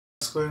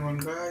going on,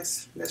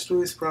 guys? Let's do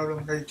this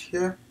problem right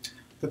here.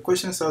 The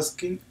question is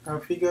asking a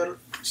figure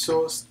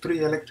shows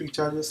three electric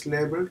charges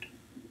labeled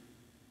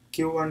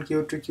Q1,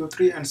 Q2,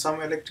 Q3 and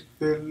some electric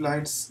field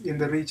lines in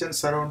the region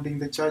surrounding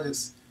the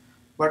charges.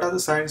 What are the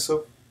signs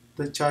of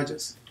the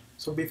charges?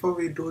 So before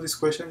we do this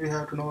question, we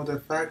have to know the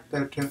fact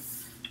that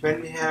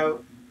when we have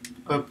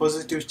a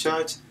positive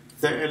charge,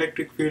 the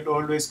electric field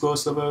always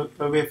goes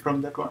away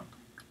from that one,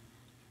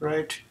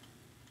 right?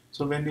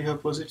 So when we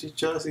have positive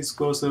charge, it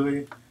goes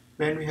away.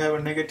 When we have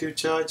a negative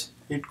charge,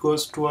 it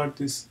goes toward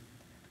this.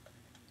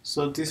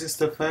 So this is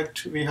the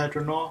fact we have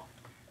to know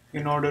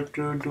in order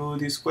to do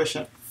this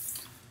question.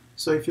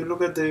 So if you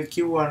look at the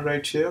Q1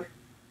 right here,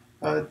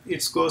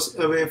 it goes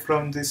away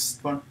from this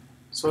one.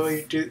 So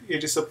it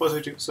is a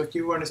positive. So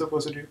Q1 is a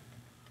positive.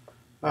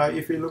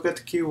 If you look at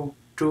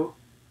Q2,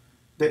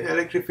 the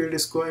electric field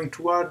is going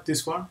toward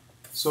this one.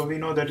 So we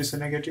know that is a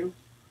negative.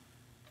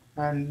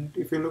 And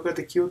if you look at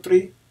the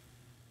Q3,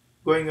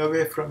 going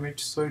away from it,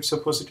 so it's a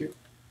positive.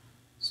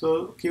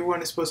 So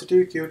Q1 is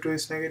positive, Q2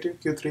 is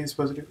negative, Q3 is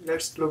positive.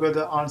 Let's look at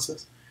the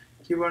answers.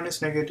 Q1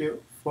 is negative,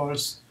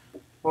 false.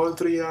 All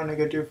three are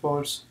negative,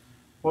 false.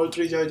 All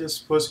three charges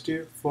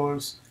positive,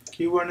 false.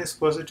 Q1 is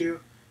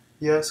positive,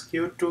 yes.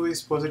 Q2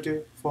 is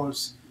positive,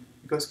 false,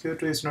 because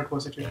Q2 is not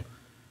positive.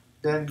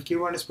 Then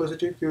Q1 is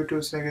positive, Q2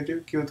 is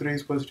negative, Q3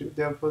 is positive.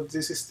 Therefore,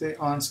 this is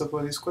the answer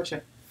for this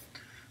question.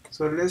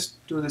 So let's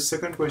do the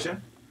second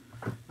question.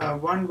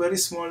 One very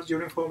small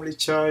uniformly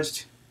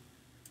charged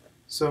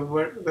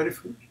very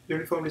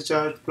uniformly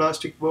charged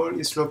plastic ball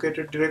is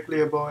located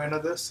directly above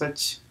another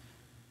such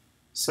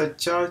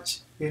charge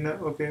in a,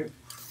 okay,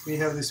 we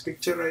have this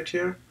picture right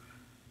here.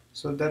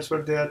 So that's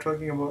what they are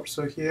talking about.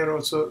 So here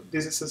also,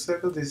 this is a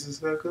circle, this is a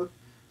circle,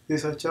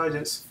 these are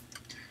charges.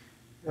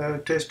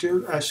 Test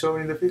tube as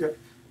shown in the figure.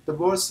 The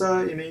balls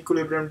are in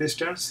equilibrium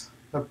distance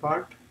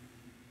apart.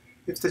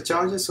 If the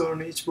charges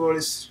on each ball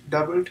is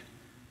doubled,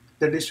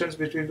 the distance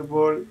between the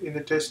ball in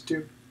the test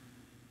tube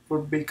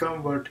would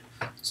become what?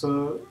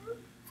 So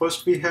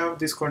first we have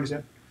this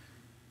condition.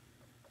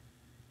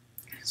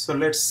 So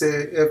let's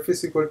say F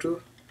is equal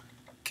to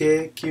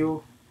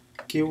Q1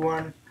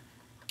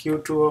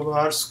 Q2 over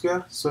R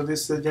square. So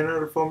this is the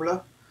general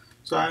formula.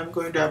 So I am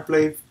going to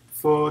apply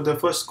for the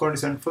first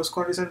condition. First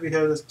condition, we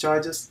have the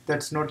charges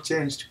that's not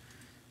changed.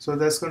 So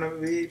that's going to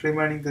be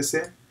remaining the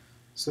same.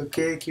 So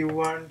K,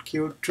 Q1,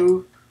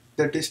 Q2,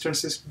 the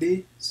distance is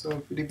D.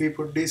 So we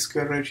put D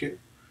square right here.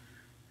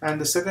 And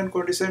the second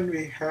condition,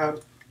 we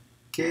have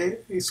K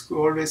is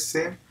always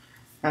same,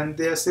 and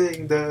they are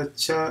saying the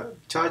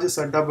charges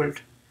are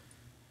doubled.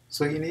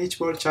 So in each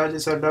ball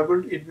charges are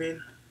doubled. It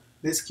means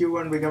this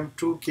Q1 become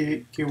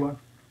 2Q1,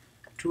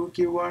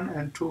 2Q1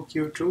 and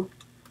 2Q2.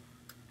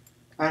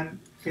 And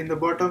in the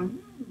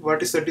bottom,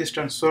 what is the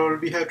distance? So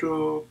we have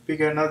to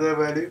pick another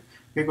value,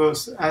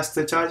 because as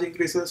the charge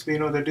increases, we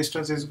know the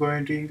distance is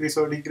going to increase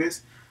or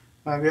decrease.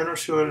 We are not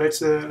sure.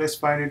 Let's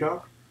find it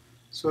out.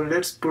 So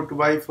let's put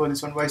y for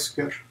this one, y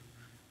square.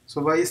 So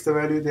y is the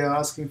value they are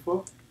asking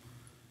for.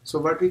 So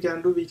what we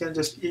can do, we can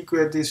just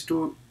equate these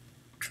two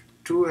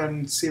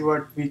and see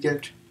what we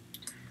get.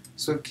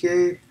 So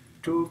k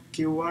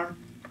 2q1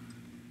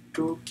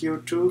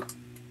 2q2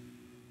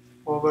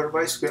 over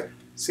y square.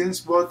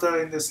 Since both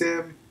are in the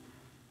same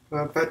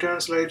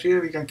patterns right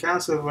here, we can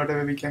cancel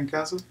whatever we can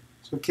cancel.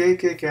 So k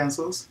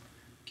cancels,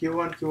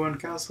 q1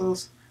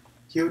 cancels,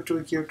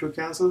 q2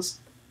 cancels,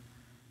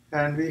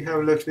 and we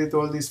have left with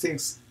all these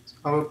things.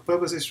 Our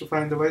purpose is to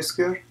find the y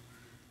square.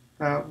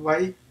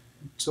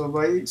 So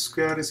y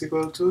square is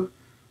equal to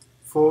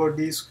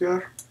 4d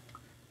square.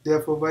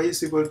 Therefore y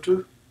is equal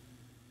to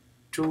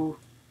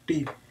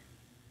 2d,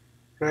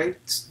 right?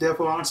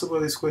 Therefore answer for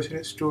this question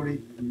is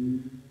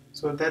 2d.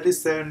 So that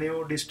is the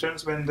new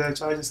distance when the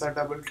charges are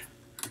doubled,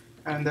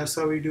 and that's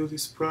how we do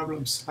these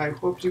problems. I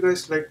hope you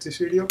guys liked this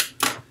video.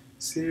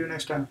 See you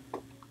next time.